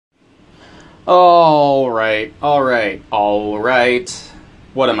Alright.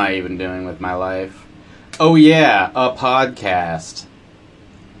 What am I even doing with my life? Oh yeah, a podcast.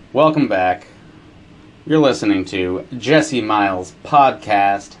 Welcome back. You're listening to Jesse Miles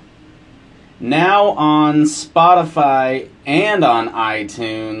Podcast. Now on Spotify and on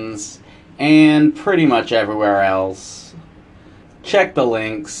iTunes and pretty much everywhere else. Check the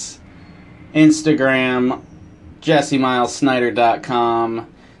links. Instagram, JesseMilesSnyder.com.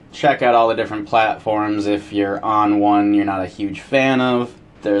 Check out all the different platforms. If you're on one you're not a huge fan of,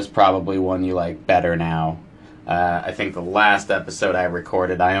 there's probably one you like better now. I think the last episode I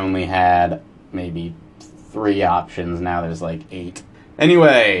recorded, I only had maybe 3 options. Now there's like 8.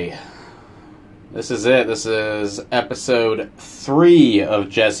 Anyway, this is it. This is episode 3 of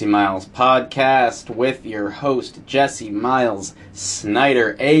Jesse Miles Podcast with your host, Jesse Miles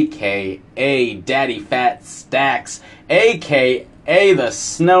Snyder, a.k.a. Daddy Fat Stacks, a.k.a. the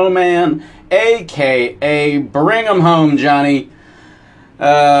Snowman, a.k.a. Bring 'em Home, Johnny. What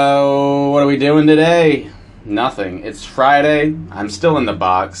are we doing today? Nothing. It's Friday. I'm still in the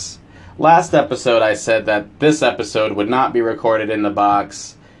box. Last episode I said that this episode would not be recorded in the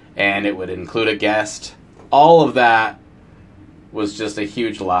box, and it would include a guest. All of that was just a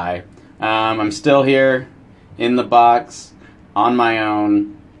huge lie. I'm still here, in the box, on my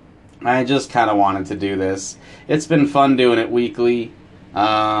own. I just kind of wanted to do this. It's been fun doing it weekly.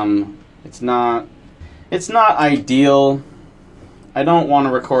 It's not ideal. I don't want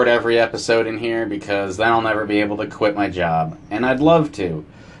to record every episode in here because then I'll never be able to quit my job, and I'd love to.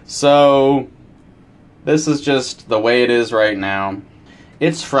 So, this is just the way it is right now.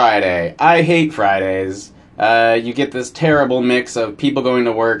 It's Friday. I hate Fridays. You get this terrible mix of people going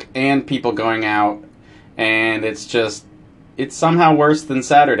to work and people going out, and it's somehow worse than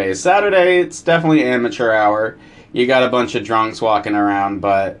Saturday. Saturday, it's definitely amateur hour. You got a bunch of drunks walking around,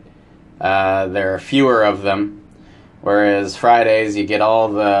 but there are fewer of them. Whereas Fridays, you get all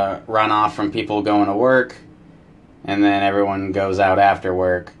the runoff from people going to work, and then everyone goes out after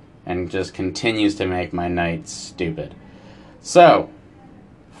work and just continues to make my night stupid. So,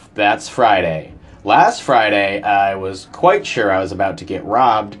 that's Friday. Last Friday, I was quite sure I was about to get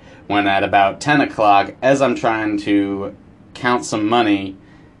robbed when at about 10 o'clock, as I'm trying to count some money,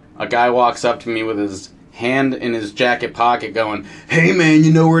 a guy walks up to me with his hand in his jacket pocket going, "Hey man,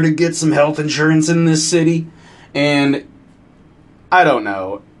 you know where to get some health insurance in this city?" And I don't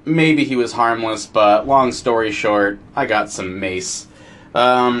know, maybe he was harmless, but long story short, I got some mace.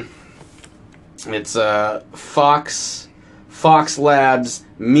 It's Fox Labs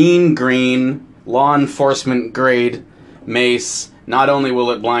Mean Green law enforcement grade mace. Not only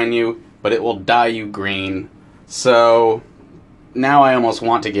will it blind you, but it will dye you green. So now I almost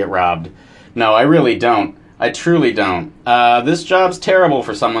want to get robbed. No, I really don't. I truly don't. This job's terrible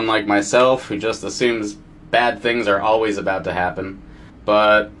for someone like myself who just assumes bad things are always about to happen.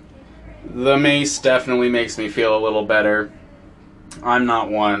 But the mace definitely makes me feel a little better. I'm not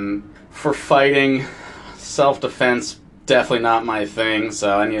one for fighting. Self-defense, definitely not my thing,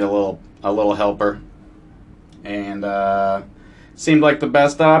 so I need a little helper. And seemed like the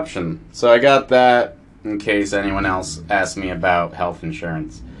best option. So I got that in case anyone else asks me about health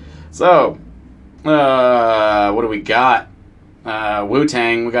insurance. So, what do we got?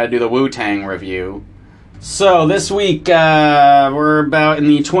 Wu-Tang. We gotta do the Wu-Tang review. So, this week, we're about in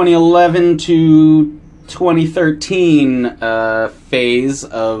the 2011 to 2013 phase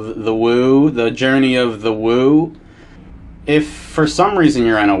of the Wu, the journey of the Wu. If for some reason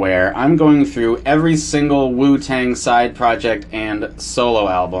you're unaware, I'm going through every single Wu-Tang side project and solo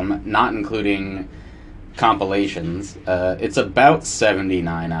album, not including compilations. It's about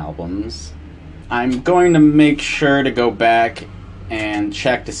 79 albums. I'm going to make sure to go back and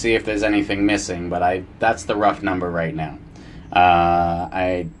check to see if there's anything missing, but that's the rough number right now.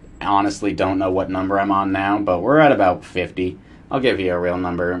 I honestly don't know what number I'm on now, but we're at about 50. I'll give you a real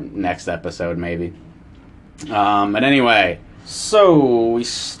number next episode, maybe. But anyway, so we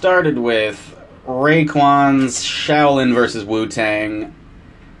started with Raekwon's Shaolin vs. Wu-Tang.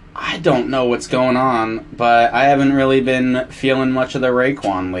 I don't know what's going on, but I haven't really been feeling much of the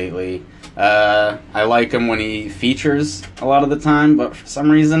Raekwon lately. I like him when he features a lot of the time, but for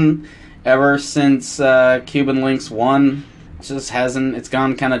some reason, ever since Cuban Links 1, it's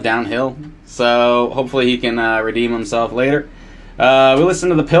gone kind of downhill. So hopefully he can redeem himself later. We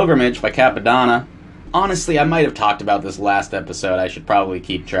listened to The Pilgrimage by Cappadonna. Honestly, I might have talked about this last episode. I should probably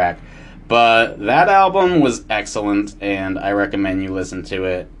keep track. But that album was excellent, and I recommend you listen to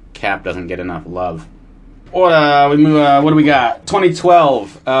it. Cap doesn't get enough love. What do we got?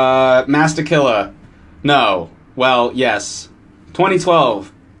 2012, Masta Killa. No. Well, yes.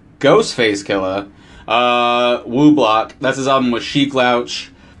 2012, Ghostface Killah, Woo Block. That's his album with Chic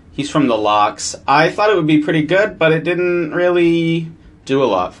Louch. He's from The Lox. I thought it would be pretty good, but it didn't really do a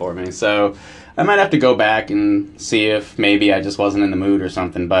lot for me. So I might have to go back and see if maybe I just wasn't in the mood or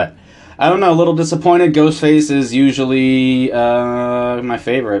something. But I don't know, a little disappointed. Ghostface is usually my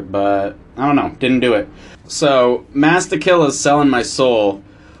favorite, but I don't know, didn't do it. So Masta Killah's Selling My Soul,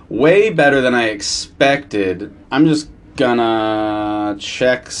 way better than I expected. I'm just gonna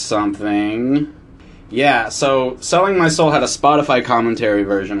check something. Yeah, so Selling My Soul had a Spotify commentary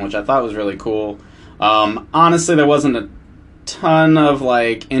version, which I thought was really cool. Honestly, there wasn't a ton of,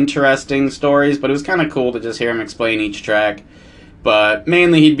 like, interesting stories, but it was kind of cool to just hear him explain each track. But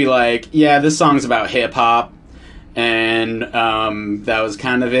mainly he'd be like, yeah, this song's about hip-hop, and that was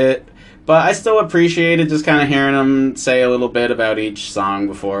kind of it. But I still appreciated just kind of hearing him say a little bit about each song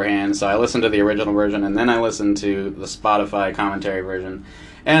beforehand, so I listened to the original version, and then I listened to the Spotify commentary version.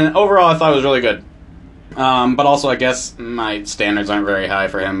 And overall, I thought it was really good. But also, I guess my standards aren't very high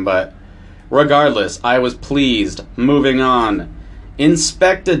for him, but regardless, I was pleased. Moving on.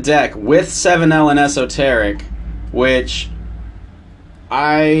 Inspectah Deck with 7L and Esoteric, which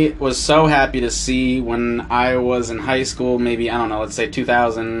I was so happy to see when I was in high school, maybe, I don't know, let's say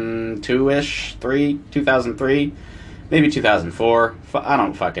 2002-ish, 2003, maybe 2004, I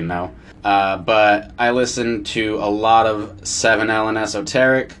don't fucking know. But I listened to a lot of 7L and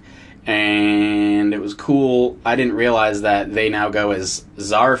Esoteric, and it was cool. I didn't realize that they now go as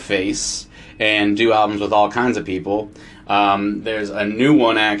Czarface and do albums with all kinds of people. There's a new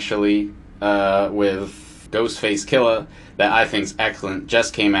one, actually, with Ghostface Killah that I think's excellent,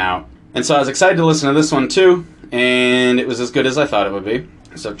 just came out. And so I was excited to listen to this one, too, and it was as good as I thought it would be.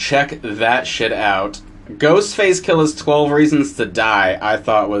 So check that shit out. Ghostface Killah's 12 Reasons to Die, I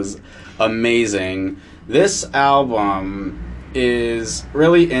thought was amazing. This album is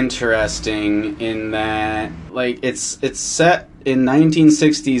really interesting in that, like, it's set in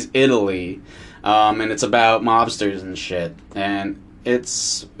 1960s Italy, and it's about mobsters and shit, and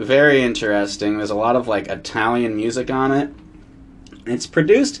it's very interesting. There's a lot of, like, Italian music on it. It's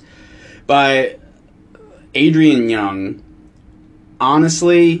produced by Adrian Young.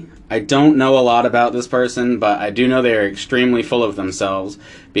 Honestly, I don't know a lot about this person, but I do know they're extremely full of themselves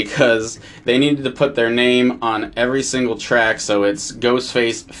because they needed to put their name on every single track, so it's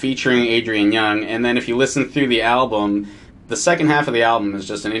Ghostface featuring Adrian Young, and then if you listen through the album, the second half of the album is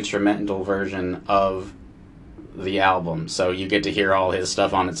just an instrumental version of the album, so you get to hear all his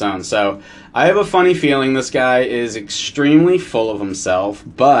stuff on its own. So I have a funny feeling this guy is extremely full of himself,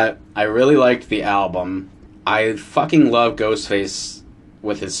 but I really liked the album. I fucking love Ghostface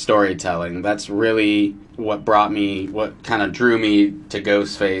with his storytelling. That's really what kind of drew me to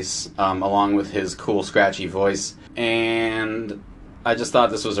Ghostface, along with his cool scratchy voice. And I just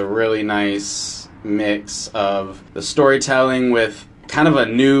thought this was a really nice mix of the storytelling with kind of a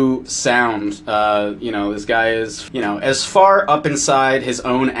new sound. This guy is, as far up inside his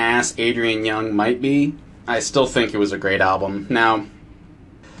own ass Adrian Young might be, I still think it was a great album. Now,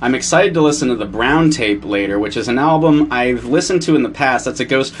 I'm excited to listen to the Brown Tape later, which is an album I've listened to in the past. That's a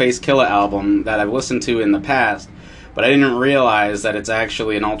Ghostface Killah album that I've listened to in the past, but I didn't realize that it's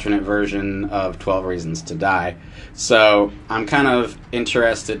actually an alternate version of 12 Reasons to Die. So I'm kind of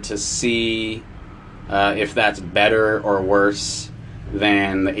interested to see if that's better or worse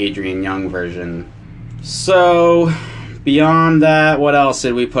than the Adrian Young version. So, beyond that, what else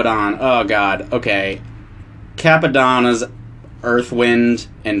did we put on? Oh, God. Okay. Cappadonna's Earth, Wind,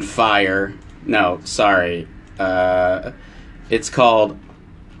 and Fire. No, sorry. It's called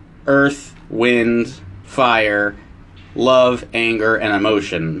Earth, Wind, Fire, Love, Anger, and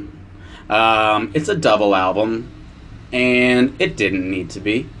Emotion. It's a double album, and it didn't need to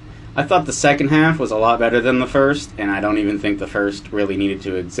be. I thought the second half was a lot better than the first, and I don't even think the first really needed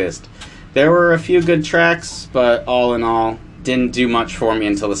to exist. There were a few good tracks, but all in all, didn't do much for me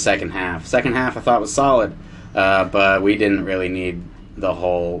until the second half. Second half I thought was solid, but we didn't really need the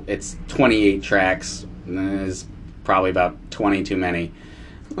whole... It's 28 tracks, and there's probably about 20 too many.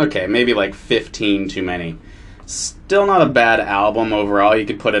 Okay, maybe like 15 too many. Still not a bad album overall. You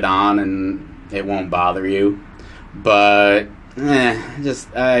could put it on and it won't bother you, but...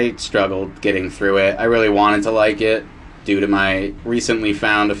 I struggled getting through it. I really wanted to like it due to my recently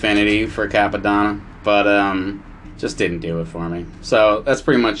found affinity for Cappadonna, but just didn't do it for me. So that's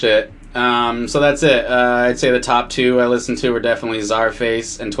pretty much it. So that's it. I'd say the top two I listened to were definitely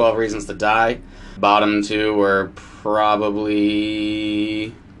Czarface and 12 Reasons to Die. Bottom two were probably,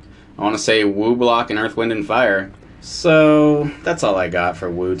 I want to say, Woo Block and Earth, Wind, and Fire. So that's all I got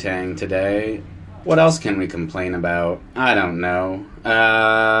for Wu-Tang today. What else can we complain about? I don't know.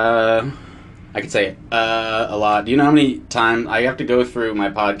 I could say a lot. Do you know how many times I have to go through my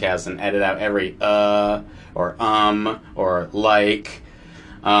podcast and edit out every or like?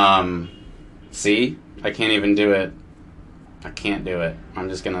 See? I can't even do it. I can't do it. I'm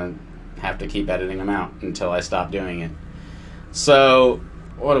just gonna have to keep editing them out until I stop doing it. So,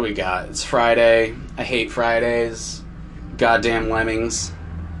 what do we got? It's Friday. I hate Fridays. Goddamn lemmings.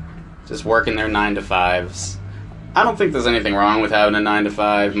 Just working their 9 to 5s. I don't think there's anything wrong with having a 9 to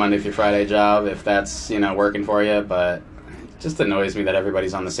 5 Monday through Friday job if that's, working for you, but it just annoys me that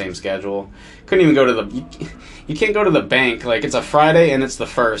everybody's on the same schedule. Couldn't even go to you can't go to the bank. Like, it's a Friday and it's the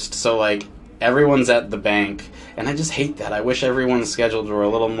 1st, so, like, everyone's at the bank, and I just hate that. I wish everyone's schedules were a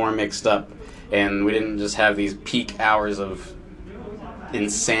little more mixed up, and we didn't just have these peak hours of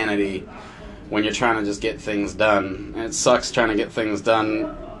insanity when you're trying to just get things done. And it sucks trying to get things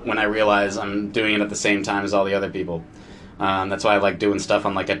done when I realize I'm doing it at the same time as all the other people. That's why I like doing stuff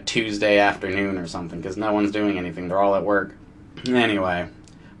on like a Tuesday afternoon or something, because no one's doing anything. They're all at work. Anyway,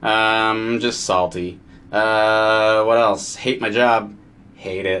 just salty. What else? Hate my job.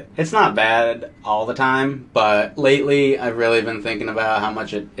 Hate it. It's not bad all the time, but lately I've really been thinking about how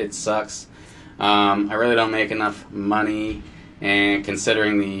much it sucks. I really don't make enough money, and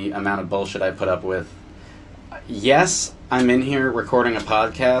considering the amount of bullshit I put up with. Yes, I'm in here recording a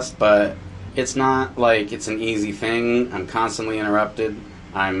podcast, but it's not like it's an easy thing. I'm constantly interrupted.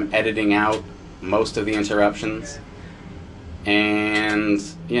 I'm editing out most of the interruptions. And,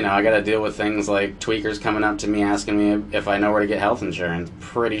 I gotta deal with things like tweakers coming up to me asking me if I know where to get health insurance.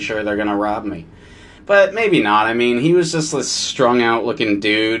 Pretty sure they're gonna rob me. But maybe not. I mean, he was just this strung out looking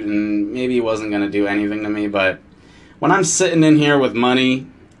dude, and maybe he wasn't gonna do anything to me, but when I'm sitting in here with money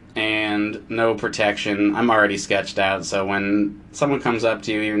and no protection, I'm already sketched out. So when someone comes up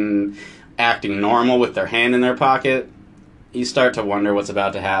to you even acting normal with their hand in their pocket, you start to wonder what's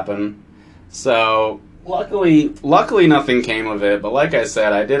about to happen. So luckily nothing came of it, but like I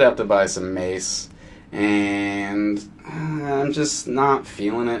said, I did have to buy some mace, and I'm just not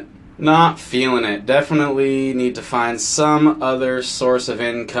feeling it. Definitely need to find some other source of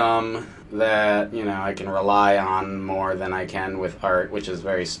income that, I can rely on more than I can with art, which is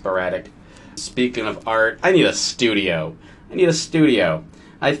very sporadic. Speaking of art, I need a studio.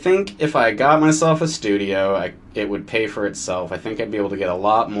 I think if I got myself a studio, it would pay for itself. I think I'd be able to get a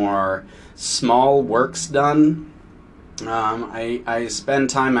lot more small works done. I spend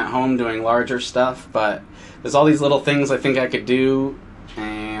time at home doing larger stuff, but there's all these little things I think I could do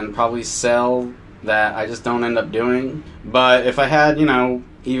and probably sell that I just don't end up doing. But if I had,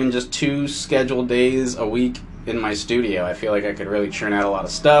 even just 2 scheduled days a week in my studio, I feel like I could really churn out a lot of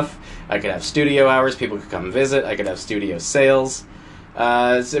stuff. I could have studio hours, people could come visit, I could have studio sales.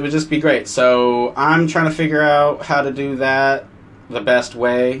 It would just be great. So I'm trying to figure out how to do that the best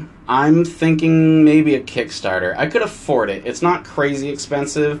way. I'm thinking maybe a Kickstarter. I could afford it. It's not crazy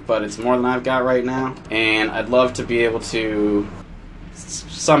expensive, but it's more than I've got right now, and I'd love to be able to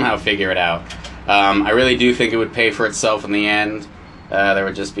somehow figure it out. I really do think it would pay for itself in the end. There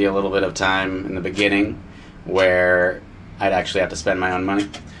would just be a little bit of time in the beginning where I'd actually have to spend my own money.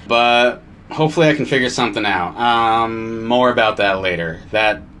 But hopefully I can figure something out. More about that later.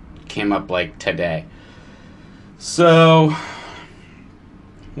 That came up like today. So,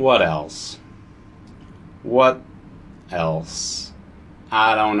 what else?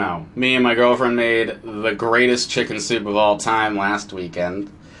 I don't know. Me and my girlfriend made the greatest chicken soup of all time last weekend.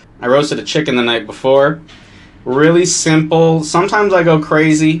 I roasted a chicken the night before. Really simple. Sometimes I go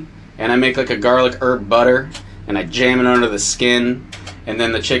crazy and I make like a garlic herb butter and I jam it under the skin, and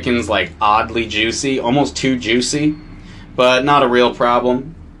then the chicken's like oddly juicy, almost too juicy, but not a real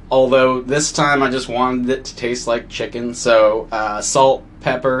problem. Although this time I just wanted it to taste like chicken, so salt,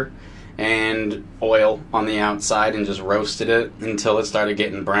 pepper, and oil on the outside, and just roasted it until it started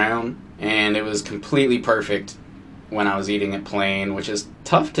getting brown, and it was completely perfect when I was eating it plain, which is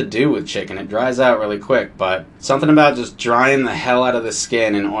tough to do with chicken. It dries out really quick, but something about just drying the hell out of the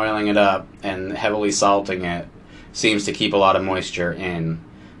skin and oiling it up and heavily salting it seems to keep a lot of moisture in.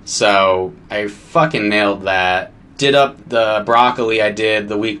 So I fucking nailed that. Did up the broccoli I did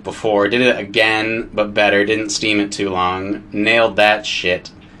the week before. Did it again, but better. Didn't steam it too long. Nailed that shit.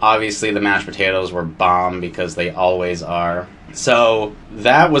 Obviously the mashed potatoes were bomb, because they always are. So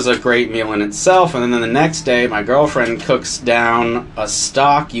that was a great meal in itself. And then the next day, my girlfriend cooks down a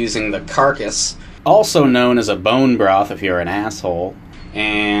stock using the carcass, also known as a bone broth if you're an asshole.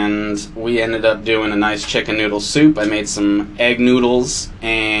 And we ended up doing a nice chicken noodle soup. I made some egg noodles,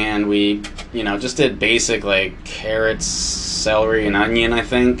 and we, just did basic, like, carrots, celery, and onion, I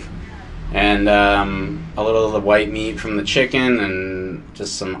think. and a little of the white meat from the chicken, and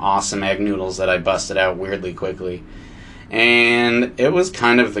just some awesome egg noodles that I busted out weirdly quickly. And it was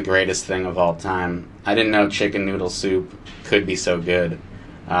kind of the greatest thing of all time. I didn't know chicken noodle soup could be so good,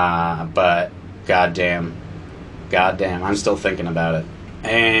 but goddamn, I'm still thinking about it.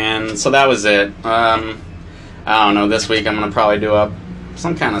 And so that was it. I don't know, this week I'm going to probably do up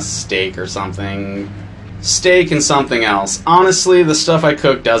some kind of steak or something. Steak and something else. Honestly, the stuff I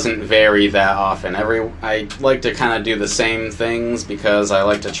cook doesn't vary that often. I like to kind of do the same things because I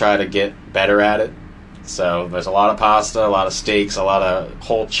like to try to get better at it. So there's a lot of pasta, a lot of steaks, a lot of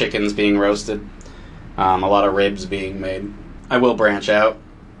whole chickens being roasted, a lot of ribs being made. I will branch out,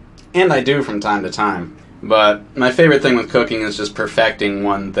 and I do from time to time. But my favorite thing with cooking is just perfecting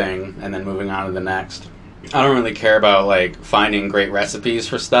one thing and then moving on to the next. I don't really care about like finding great recipes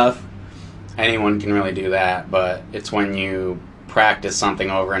for stuff. Anyone can really do that, but it's when you practice something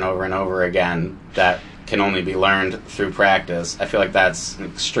over and over and over again that can only be learned through practice. I feel like that's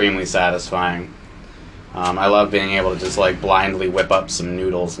extremely satisfying. I love being able to just like blindly whip up some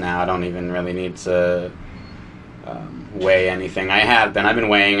noodles now. I don't even really need to weigh anything. I've been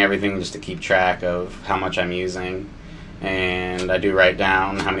weighing everything just to keep track of how much I'm using, and I do write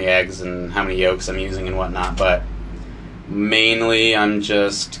down how many eggs and how many yolks I'm using and whatnot, but mainly I'm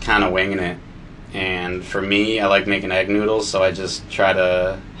just kind of winging it. And for me, I like making egg noodles, so I just try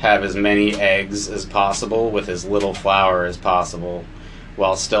to have as many eggs as possible with as little flour as possible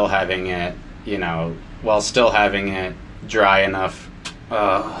while still having it, dry enough.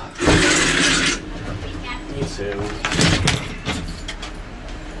 Me too.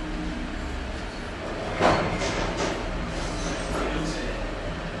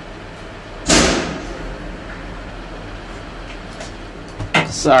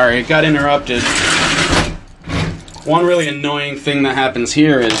 Sorry, got interrupted. One really annoying thing that happens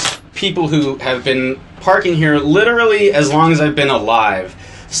here is people who have been parking here literally as long as I've been alive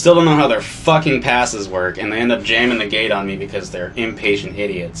still don't know how their fucking passes work, and they end up jamming the gate on me because they're impatient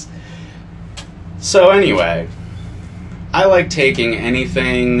idiots. So anyway, I like taking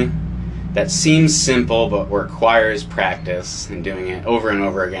anything that seems simple but requires practice and doing it over and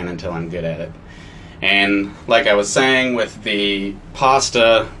over again until I'm good at it. And like I was saying with the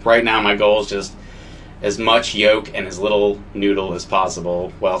pasta, right now my goal is just as much yolk and as little noodle as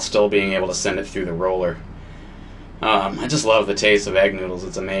possible while still being able to send it through the roller. I just love the taste of egg noodles.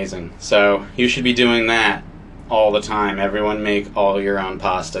 It's amazing. So you should be doing that all the time. Everyone make all your own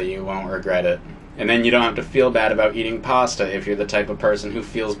pasta. You won't regret it. And then you don't have to feel bad about eating pasta if you're the type of person who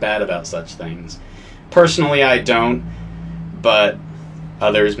feels bad about such things. Personally, I don't, but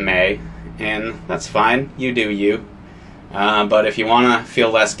others may. And that's fine. You do you. But if you want to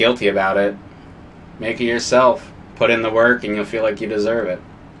feel less guilty about it, make it yourself. Put in the work and you'll feel like you deserve it.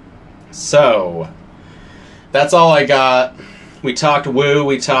 So, that's all I got. We talked woo,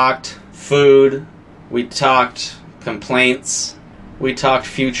 we talked food, we talked complaints, we talked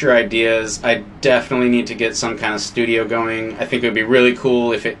future ideas. I definitely need to get some kind of studio going. I think it would be really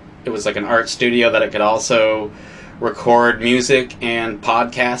cool if it was like an art studio that I could also record music and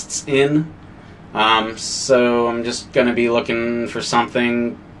podcasts in. So I'm just going to be looking for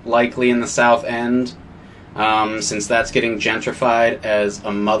something likely in the South End. Since that's getting gentrified as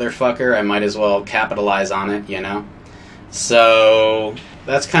a motherfucker, I might as well capitalize on it, you know? So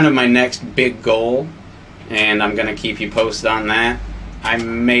that's kind of my next big goal, and I'm going to keep you posted on that. I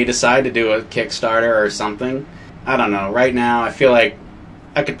may decide to do a Kickstarter or something. I don't know. Right now, I feel like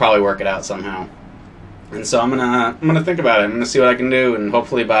I could probably work it out somehow. And so I'm gonna think about it. I'm gonna see what I can do, and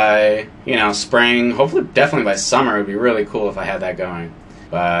hopefully by, spring, hopefully definitely by summer, it would be really cool if I had that going.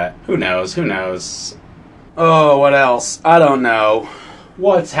 But who knows? Oh, what else? I don't know.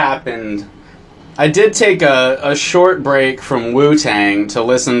 What's happened? I did take a short break from Wu-Tang to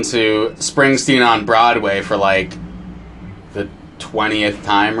listen to Springsteen on Broadway for like the 20th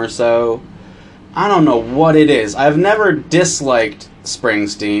time or so. I don't know what it is. I've never disliked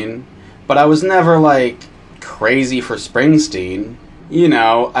Springsteen, but I was never, crazy for Springsteen.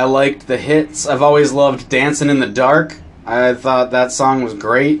 I liked the hits. I've always loved Dancing in the Dark. I thought that song was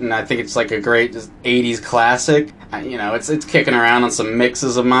great, and I think it's, a great 80s classic. It's kicking around on some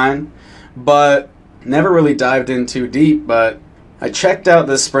mixes of mine, but never really dived in too deep. But I checked out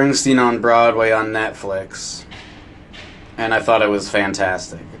this Springsteen on Broadway on Netflix, and I thought it was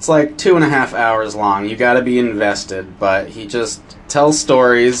fantastic. It's 2.5 hours long. You gotta be invested, but he just tells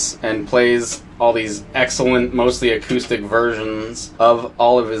stories and plays all these excellent, mostly acoustic versions of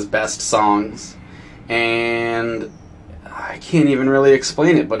all of his best songs. And I can't even really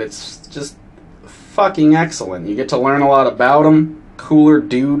explain it, but it's just fucking excellent. You get to learn a lot about him, cooler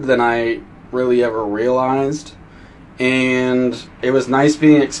dude than I really ever realized. And it was nice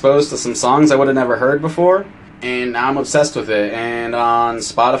being exposed to some songs I would have never heard before. And now I'm obsessed with it. And on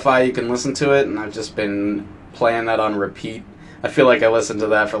Spotify you can listen to it, and I've just been playing that on repeat. I feel like I listened to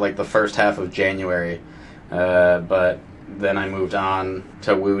that for like the first half of January. But then I moved on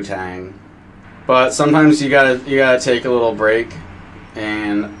to Wu-Tang. But sometimes you gotta take a little break.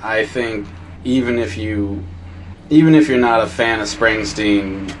 And I think even if you're not a fan of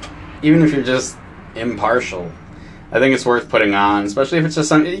Springsteen, even if you're just impartial, I think it's worth putting on, especially if it's just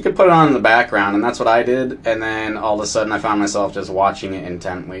something you could put it on in the background, and that's what I did. And then all of a sudden I found myself just watching it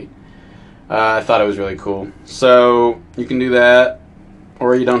intently. I thought it was really cool. So you can do that,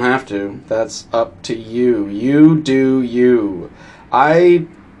 or you don't have to. That's up to you. You do you. I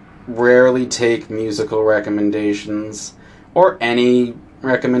rarely take musical recommendations, or any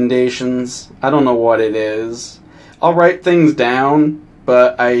recommendations. I don't know what it is. I'll write things down,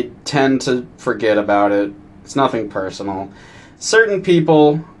 but I tend to forget about it. It's nothing personal. Certain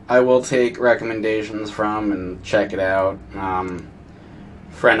people I will take recommendations from and check it out.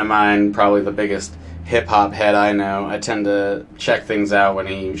 Friend of mine, probably the biggest hip-hop head I know, I tend to check things out when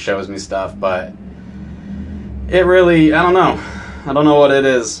he shows me stuff, but it really, I don't know. I don't know what it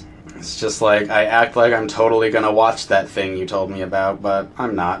is. It's just like, I act like I'm totally gonna watch that thing you told me about, but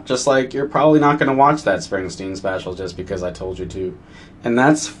I'm not. Just like, you're probably not gonna watch that Springsteen special just because I told you to. And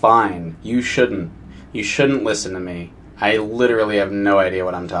that's fine. You shouldn't. You shouldn't listen to me. I literally have no idea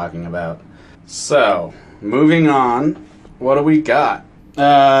what I'm talking about. So, moving on. What do we got?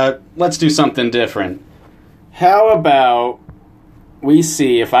 Let's do something different. How about we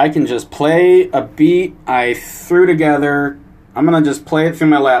see if I can just play a beat I threw together. I'm gonna just play it through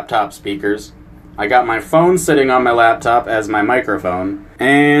my laptop speakers. I got my phone sitting on my laptop as my microphone,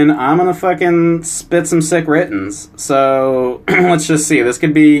 and I'm gonna fucking spit some sick writtens. So, let's just see. This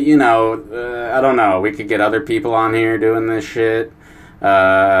could be, I don't know. We could get other people on here doing this shit.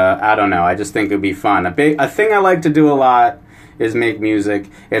 I don't know. I just think it would be fun. A thing I like to do a lot is make music.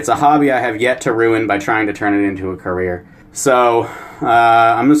 It's a hobby I have yet to ruin by trying to turn it into a career. So,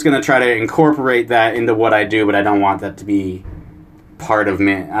 I'm just gonna try to incorporate that into what I do, but I don't want that to be part of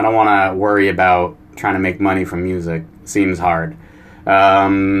me. I don't want to worry about trying to make money from music. Seems hard. I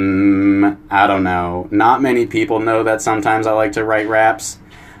don't know. Not many people know that sometimes I like to write raps.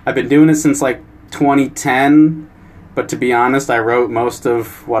 I've been doing it since like 2010, but to be honest, I wrote most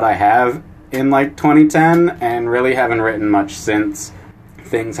of what I have in like 2010 and really haven't written much since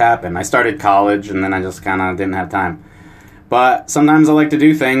things happened. I started college and then I just kind of didn't have time. But sometimes I like to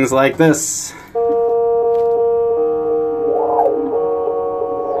do things like this.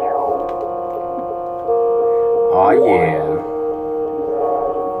 Oh yeah.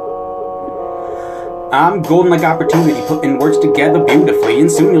 I'm golden like opportunity, putting words together beautifully, and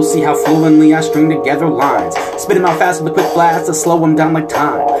soon you'll see how fluently I string together lines. Spit them out fast with a quick blast to slow them down like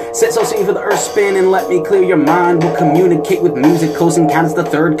time. Set so scene for the earth spin and let me clear your mind. We'll communicate with music, close encounters the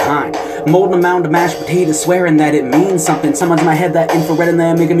third kind. Molding a mound of mashed potatoes, swearing that it means something. Someone's in my head, that infrared in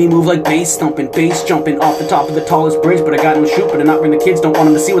there, making me move like bass thumping, bass jumping off the top of the tallest bridge. But I got no shoot, but I not bring the kids, don't want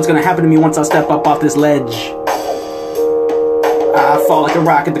them to see what's gonna happen to me once I step up off this ledge. I fall like a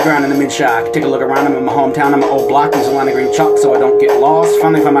rock at the ground in a mid-shock. Take a look around, I'm in my hometown, I'm an old block. Use a line of green chalk so I don't get lost.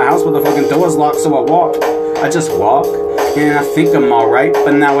 Finally find my house where the fucking door's locked, so I walk. I just walk, and I think I'm alright.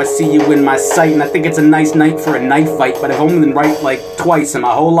 But now I see you in my sight, and I think it's a nice night for a knife fight. But I've only been right like twice in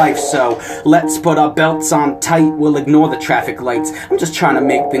my whole life, so let's put our belts on tight. We'll ignore the traffic lights. I'm just trying to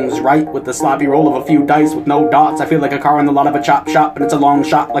make things right with the sloppy roll of a few dice with no dots. I feel like a car in the lot of a chop shop, but it's a long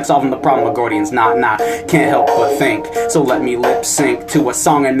shot, like solving the problem with Gordians. Nah, can't help but think. So let me lip sync to a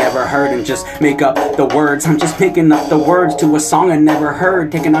song I never heard and just make up the words. I'm just picking up the words to a song I never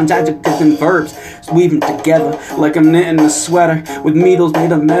heard, taking on adjectives and verbs, weaving together like I'm knitting a sweater with needles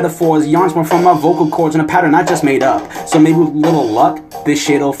made of metaphors. Yarns more from my vocal cords and a pattern I just made up. So maybe with little luck, this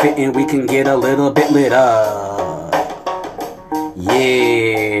shit'll fit and we can get a little bit lit up.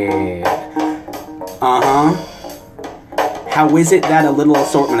 Yeah. How is it that a little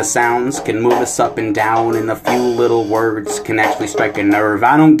assortment of sounds can move us up and down, and a few little words can actually strike a nerve?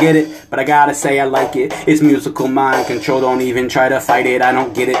 I don't get it, but I gotta say I like it. It's musical mind control, don't even try to fight it. I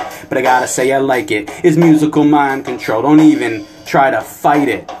don't get it, but I gotta say I like it. It's musical mind control, don't even try to fight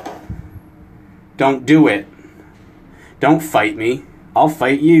it. Don't do it. Don't fight me. I'll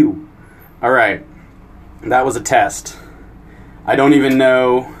fight you. Alright, that was a test. I don't even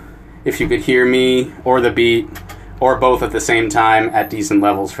know if you could hear me or the beat, or both at the same time, at decent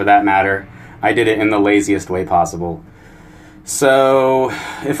levels for that matter. I did it in the laziest way possible. So,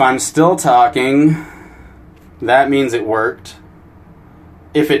 if I'm still talking, that means it worked.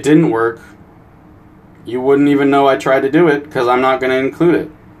 if it didn't work, you wouldn't even know I tried to do it because I'm not going to include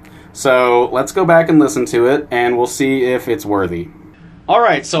it. So let's go back and listen to it, and we'll see if it's worthy.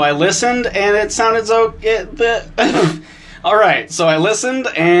 Alright, so I listened, and it sounded Alright, so I listened,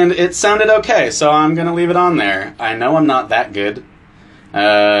 and it sounded okay, so I'm going to leave it on there. I know I'm not that good.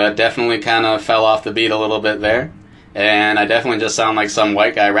 Definitely kind of fell off the beat a little bit there. And I definitely just sound like some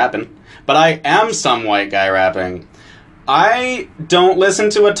white guy rapping. But I am some white guy rapping. I don't listen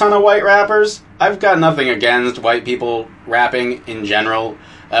to a ton of white rappers. I've got nothing against white people rapping in general.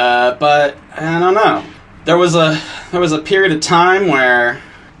 But I don't know. There was a period of time where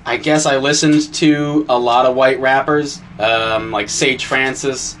I guess I listened to a lot of white rappers, like Sage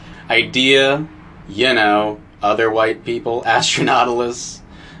Francis, Idea, other white people, Astronautilus,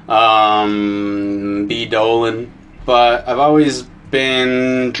 B. Dolan. But I've always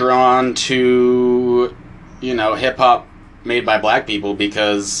been drawn to, hip-hop made by black people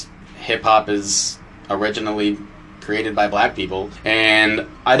because hip-hop is originally created by black people. And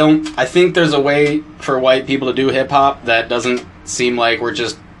I think there's a way for white people to do hip-hop that doesn't seem like we're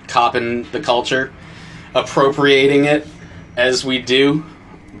just copping the culture, appropriating it as we do.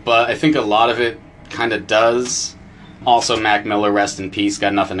 But I think a lot of it kind of does. Also, Mac Miller, rest in peace.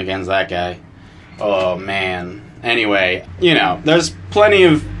 Got nothing against that guy. Oh, man. Anyway, there's plenty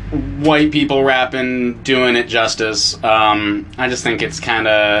of white people rapping, doing it justice. I just think it's kind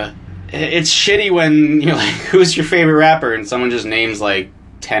of... It's shitty when you're like, who's your favorite rapper? And someone just names,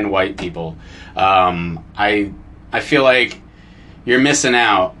 10 white people. I feel like you're missing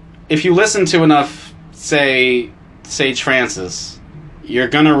out. If you listen to enough, say, Sage Francis, you're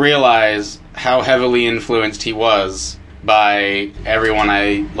gonna realize how heavily influenced he was by everyone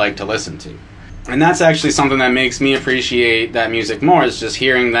I like to listen to. And that's actually something that makes me appreciate that music more, is just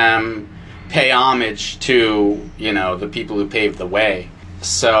hearing them pay homage to, the people who paved the way.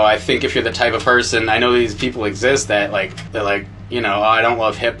 So I think if you're the type of person, I know these people exist that, they're like, I don't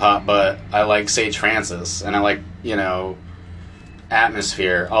love hip-hop, but I like Sage Francis, and I like,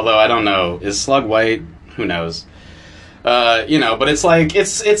 Atmosphere. Although, I don't know, is Slug white? Who knows? But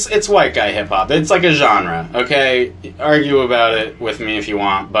it's it's white guy hip-hop. It's like a genre, okay? Argue about it with me if you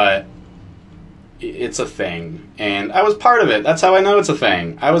want, but it's a thing. And I was part of it. That's how I know it's a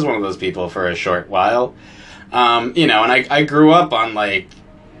thing. I was one of those people for a short while. And I grew up on,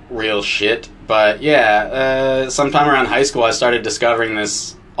 real shit. But, yeah, sometime around high school I started discovering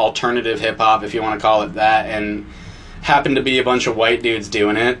this alternative hip-hop, if you want to call it that, and happened to be a bunch of white dudes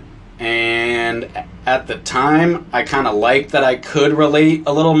doing it. And at the time, I kind of liked that I could relate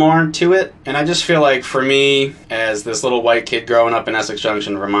a little more to it. And I just feel like for me, as this little white kid growing up in Essex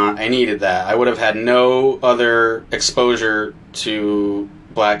Junction, Vermont, I needed that. I would have had no other exposure to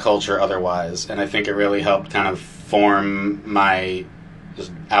black culture otherwise. And I think it really helped kind of form my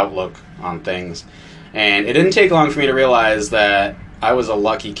just outlook on things. And it didn't take long for me to realize that I was a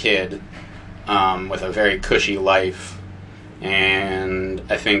lucky kid with a very cushy life. And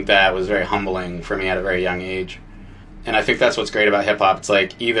I think that was very humbling for me at a very young age. And I think that's what's great about hip-hop. It's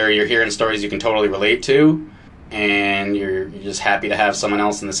like either you're hearing stories you can totally relate to, and you're just happy to have someone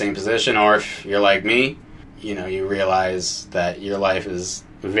else in the same position, or if you're like me, you realize that your life is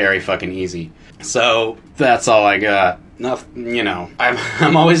very fucking easy. So that's all I got.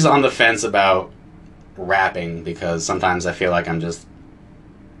 I'm always on the fence about rapping because sometimes I feel like I'm just,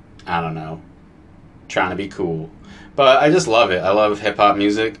 I don't know, trying to be cool. But I just love it. I love hip-hop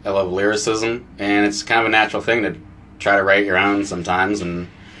music. I love lyricism. And it's kind of a natural thing to try to write your own sometimes. And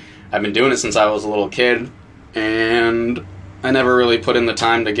I've been doing it since I was a little kid. And I never really put in the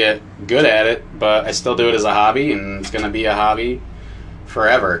time to get good at it. But I still do it as a hobby. And it's going to be a hobby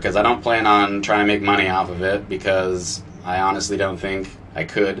forever. Because I don't plan on trying to make money off of it. Because I honestly don't think I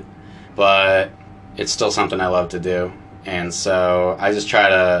could. But it's still something I love to do. And so I just try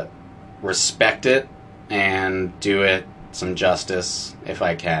to respect it and do it some justice if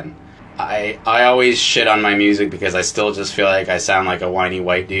I can. I always shit on my music because I still just feel like I sound like a whiny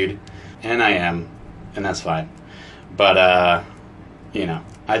white dude. And I am. And that's fine. But, I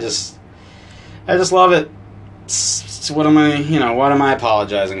just love it. What am I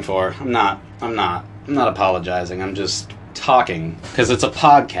apologizing for? I'm not apologizing. I'm just talking. Because it's a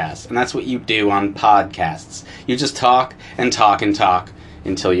podcast. And that's what you do on podcasts. You just talk and talk and talk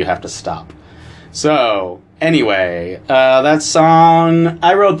until you have to stop. So, anyway, that song,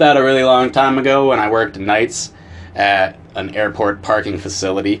 I wrote that a really long time ago when I worked nights at an airport parking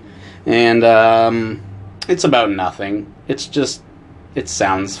facility. And, it's about nothing. It's just, it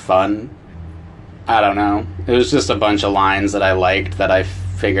sounds fun. I don't know. It was just a bunch of lines that I liked that I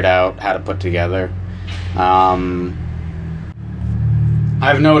figured out how to put together.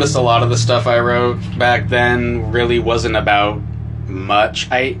 I've noticed a lot of the stuff I wrote back then really wasn't about much.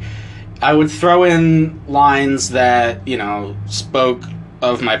 I would throw in lines that, you know, spoke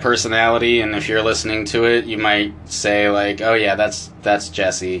of my personality, and if you're listening to it, you might say, like, oh yeah, that's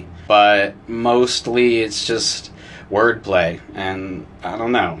Jesse. But mostly it's just wordplay, and I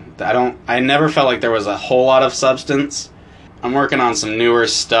don't know. I never felt like there was a whole lot of substance. I'm working on some newer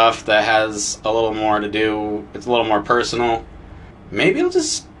stuff that has a little more to do, it's a little more personal. Maybe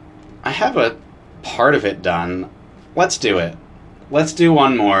I have a part of it done. Let's do it. Let's do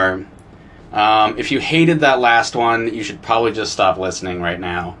one more. If you hated that last one, you should probably just stop listening right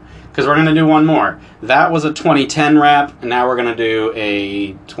now, because we're going to do one more. That was a 2010 rap, and now we're going to do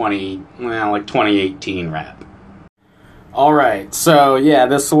a 2018 rap. Alright, so yeah,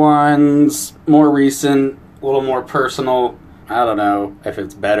 this one's more recent, a little more personal. I don't know if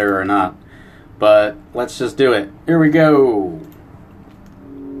it's better or not, but let's just do it. Here we go.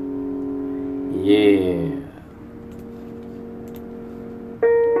 Yeah.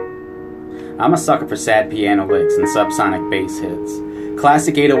 I'm a sucker for sad piano licks and subsonic bass hits.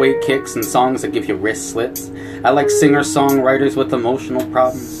 Classic 808 kicks and songs that give you wrist slits. I like singer-songwriters with emotional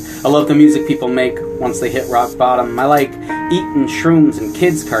problems. I love the music people make once they hit rock bottom. I like eating shrooms and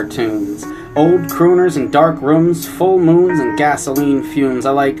kids' cartoons. Old crooners in dark rooms, full moons and gasoline fumes.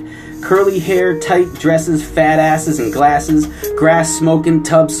 I like curly hair, tight dresses, fat asses and glasses, grass smoking,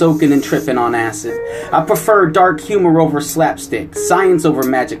 tub soaking and tripping on acid. I prefer dark humor over slapstick, science over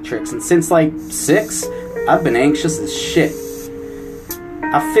magic tricks, and since like 6, I've been anxious as shit.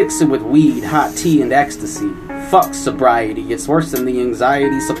 I fix it with weed, hot tea, and ecstasy. Fuck sobriety, it's worse than the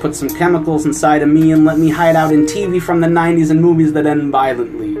anxiety, so put some chemicals inside of me and let me hide out in TV from the 90s and movies that end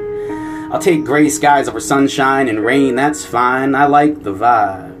violently. I'll take gray skies over sunshine and rain, that's fine, I like the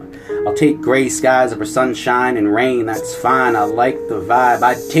vibe. I'll take gray skies over sunshine and rain, that's fine, I like the vibe.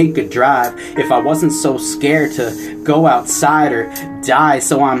 I'd take a drive if I wasn't so scared to go outside or die,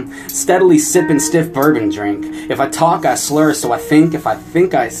 so I'm steadily sipping stiff bourbon drink. If I talk, I slur, so I think. If I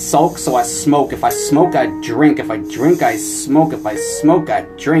think, I sulk, so I smoke. If I smoke, I drink. If I drink, I smoke. If I smoke, I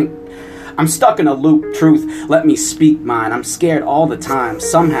drink. I'm stuck in a loop, truth, let me speak mine. I'm scared all the time,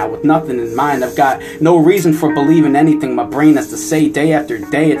 somehow, with nothing in mind. I've got no reason for believing anything my brain has to say. Day after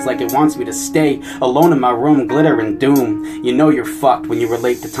day, it's like it wants me to stay alone in my room, glittering doom. You know you're fucked when you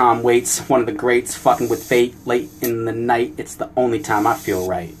relate to Tom Waits, one of the greats, fucking with fate late in the night. It's the only time I feel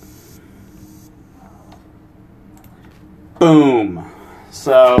right. Boom.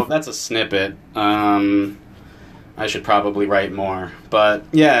 So, that's a snippet. I should probably write more. But,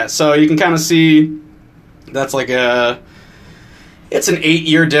 yeah, so you can kind of see that's like it's an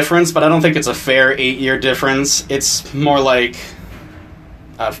 8-year difference, but I don't think it's a fair 8-year difference. It's more like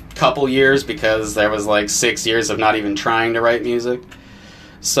a couple years, because there was like 6 years of not even trying to write music.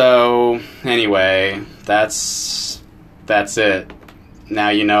 So, anyway, that's it. Now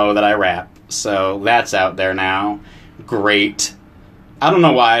you know that I rap. So, that's out there now. Great. I don't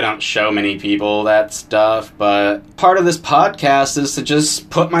know why I don't show many people that stuff, but part of this podcast is to just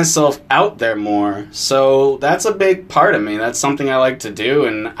put myself out there more. So that's a big part of me. That's something I like to do,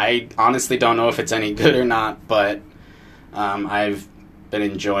 and I honestly don't know if it's any good or not, but I've been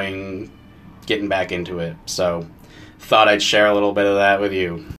enjoying getting back into it. So thought I'd share a little bit of that with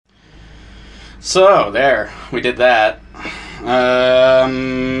you. So there, we did that.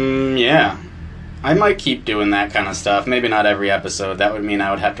 Yeah. I might keep doing that kind of stuff. Maybe not every episode. That would mean I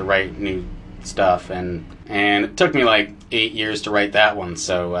would have to write new stuff. And it took me like 8 years to write that one.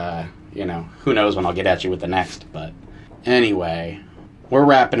 So, who knows when I'll get at you with the next. But anyway, we're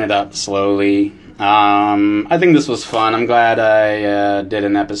wrapping it up slowly. I think this was fun. I'm glad I did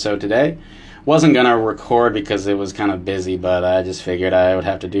an episode today. Wasn't going to record because it was kind of busy, but I just figured I would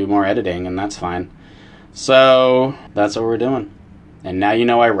have to do more editing, and that's fine. So, that's what we're doing. And now you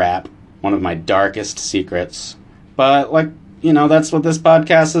know I rap. One of my darkest secrets. But, that's what this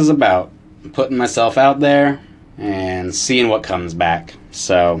podcast is about. Putting myself out there and seeing what comes back.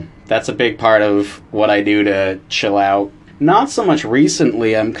 So, that's a big part of what I do to chill out. Not so much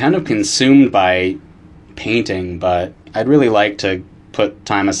recently. I'm kind of consumed by painting, but I'd really like to put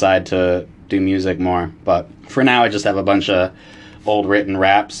time aside to do music more. But for now, I just have a bunch of old written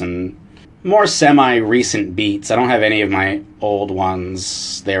raps and more semi-recent beats. I don't have any of my old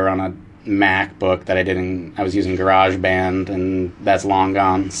ones. They were on a MacBook that I was using GarageBand, and that's long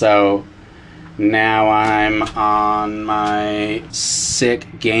gone. So now I'm on my sick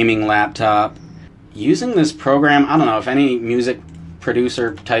gaming laptop using this program. I don't know if any music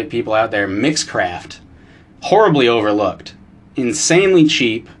producer type people out there, Mixcraft. Horribly overlooked. Insanely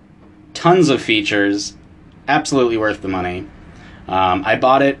cheap. Tons of features. Absolutely worth the money. I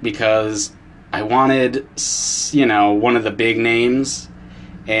bought it because I wanted, one of the big names,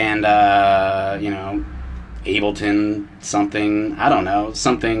 and, Ableton, something, I don't know,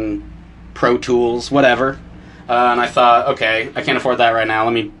 something Pro Tools, whatever. And I thought, okay, I can't afford that right now.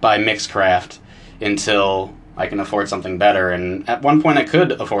 Let me buy Mixcraft until I can afford something better. And at one point I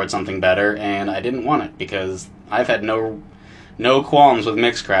could afford something better, and I didn't want it because I've had no qualms with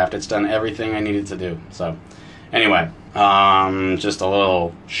Mixcraft. It's done everything I needed to do. So, anyway, just a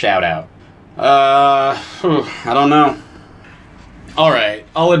little shout out. I don't know. Alright,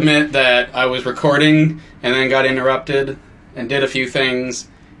 I'll admit that I was recording and then got interrupted and did a few things,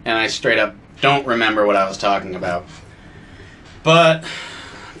 and I straight up don't remember what I was talking about. But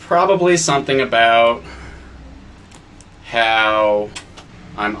probably something about how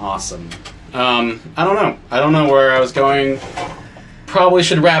I'm awesome. I don't know. I don't know where I was going. Probably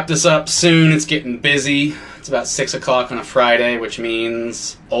should wrap this up soon. It's getting busy. It's about 6 o'clock on a Friday, which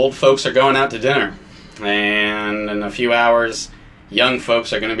means old folks are going out to dinner. And in a few hours, young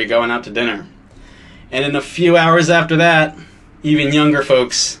folks are going to be going out to dinner. And in a few hours after that, even younger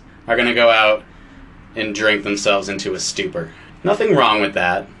folks are going to go out and drink themselves into a stupor. Nothing wrong with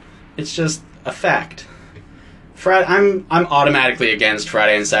that. It's just a fact. I'm automatically against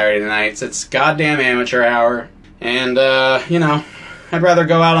Friday and Saturday nights. It's goddamn amateur hour. And, I'd rather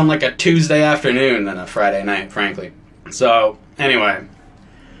go out on like a Tuesday afternoon than a Friday night, frankly. So, anyway.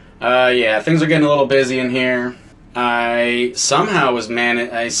 Things are getting a little busy in here. I somehow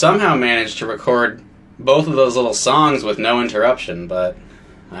managed to record both of those little songs with no interruption, but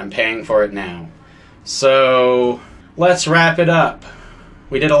I'm paying for it now. So, let's wrap it up.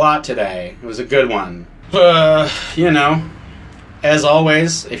 We did a lot today. It was a good one. As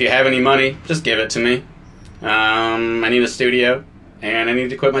always, if you have any money, just give it to me. I need a studio, and I need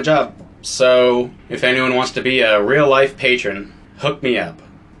to quit my job. So, if anyone wants to be a real-life patron, hook me up.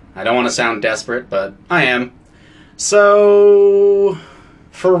 I don't want to sound desperate, but I am. So,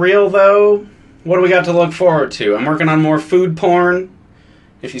 for real though, what do we got to look forward to? I'm working on more food porn.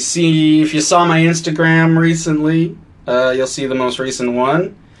 If you saw my Instagram recently, you'll see the most recent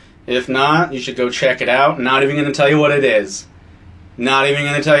one. If not, you should go check it out. Not even going to tell you what it is. Not even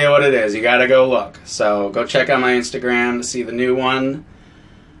going to tell you what it is. You got to go look. So go check out my Instagram to see the new one.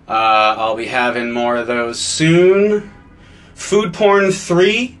 I'll be having more of those soon. Food Porn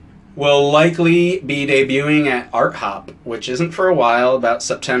 3 will likely be debuting at Art Hop, which isn't for a while, about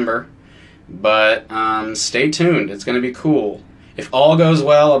September. But stay tuned. It's going to be cool. If all goes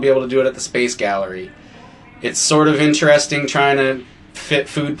well, I'll be able to do it at the Space Gallery. It's sort of interesting trying to fit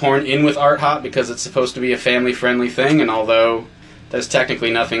food porn in with Art Hop because it's supposed to be a family-friendly thing, and although there's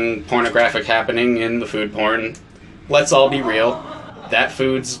technically nothing pornographic happening in the food porn, let's all be real. That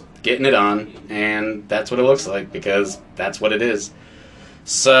food's getting it on, and that's what it looks like because that's what it is.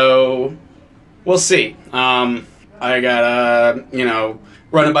 So, we'll see. I gotta,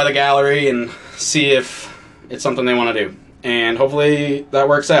 run it by the gallery and see if it's something they want to do. And hopefully that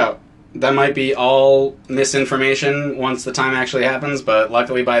works out. That might be all misinformation once the time actually happens, but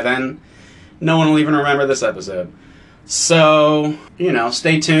luckily by then, no one will even remember this episode. So,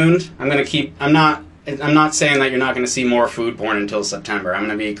 stay tuned. I'm not saying that you're not going to see more food porn until September. I'm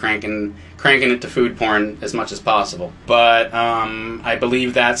going to be cranking it to food porn as much as possible. But I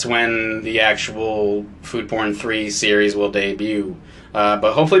believe that's when the actual Food Porn 3 series will debut.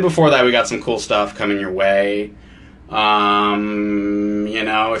 But hopefully before that we got some cool stuff coming your way.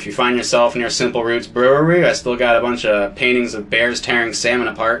 If you find yourself near Simple Roots Brewery, I still got a bunch of paintings of bears tearing salmon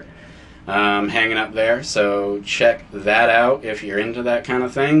apart hanging up there. So check that out if you're into that kind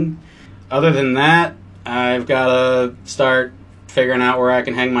of thing. Other than that, I've got to start figuring out where I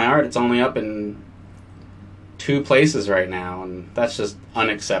can hang my art. It's only up in 2 places right now, and that's just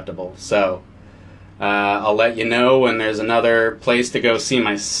unacceptable. So I'll let you know when there's another place to go see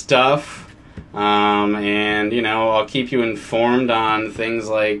my stuff. And I'll keep you informed on things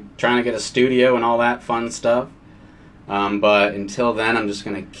like trying to get a studio and all that fun stuff. But until then, I'm just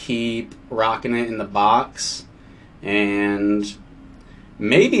going to keep rocking it in the box. And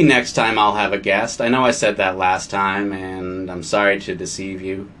maybe next time I'll have a guest. I know I said that last time, and I'm sorry to deceive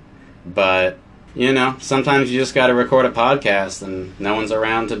you. But, sometimes you just got to record a podcast, and no one's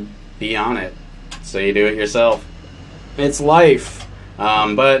around to be on it. So you do it yourself. It's life.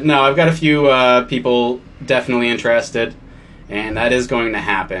 But no, I've got a few people definitely interested, and that is going to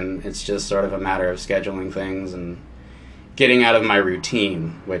happen. It's just sort of a matter of scheduling things and getting out of my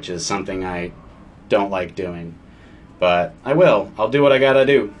routine, which is something I don't like doing. But I will. I'll do what I gotta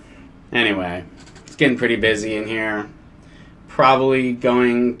do. Anyway, it's getting pretty busy in here. Probably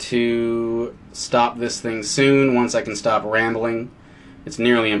going to stop this thing soon once I can stop rambling. It's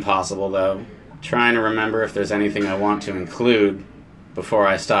nearly impossible, though. Trying to remember if there's anything I want to include before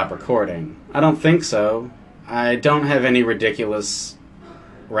I stop recording. I don't think so. I don't have any ridiculous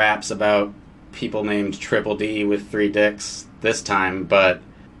raps about people named Triple D with 3 dicks this time, but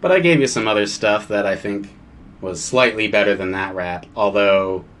I gave you some other stuff that I think was slightly better than that rap,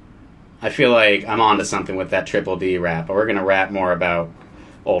 although I feel like I'm onto something with that Triple D rap, but we're going to rap more about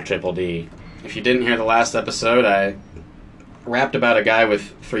old Triple D. If you didn't hear the last episode, I rapped about a guy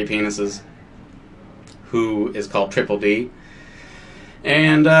with 3 penises who is called Triple D,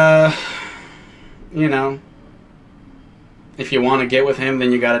 and, you know, if you want to get with him,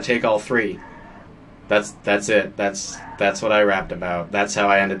 then you got to take all 3. That's it. That's what I rapped about. That's how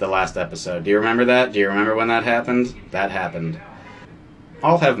I ended the last episode. Do you remember that? Do you remember when that happened? That happened.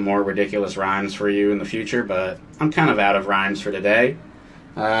 I'll have more ridiculous rhymes for you in the future, but I'm kind of out of rhymes for today.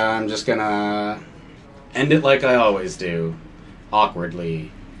 I'm just gonna end it like I always do,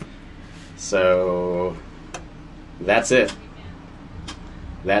 awkwardly. So that's it.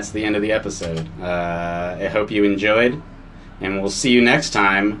 That's the end of the episode. I hope you enjoyed, and we'll see you next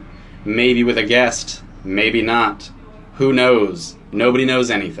time. Maybe with a guest, maybe not. Who knows? Nobody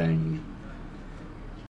knows anything.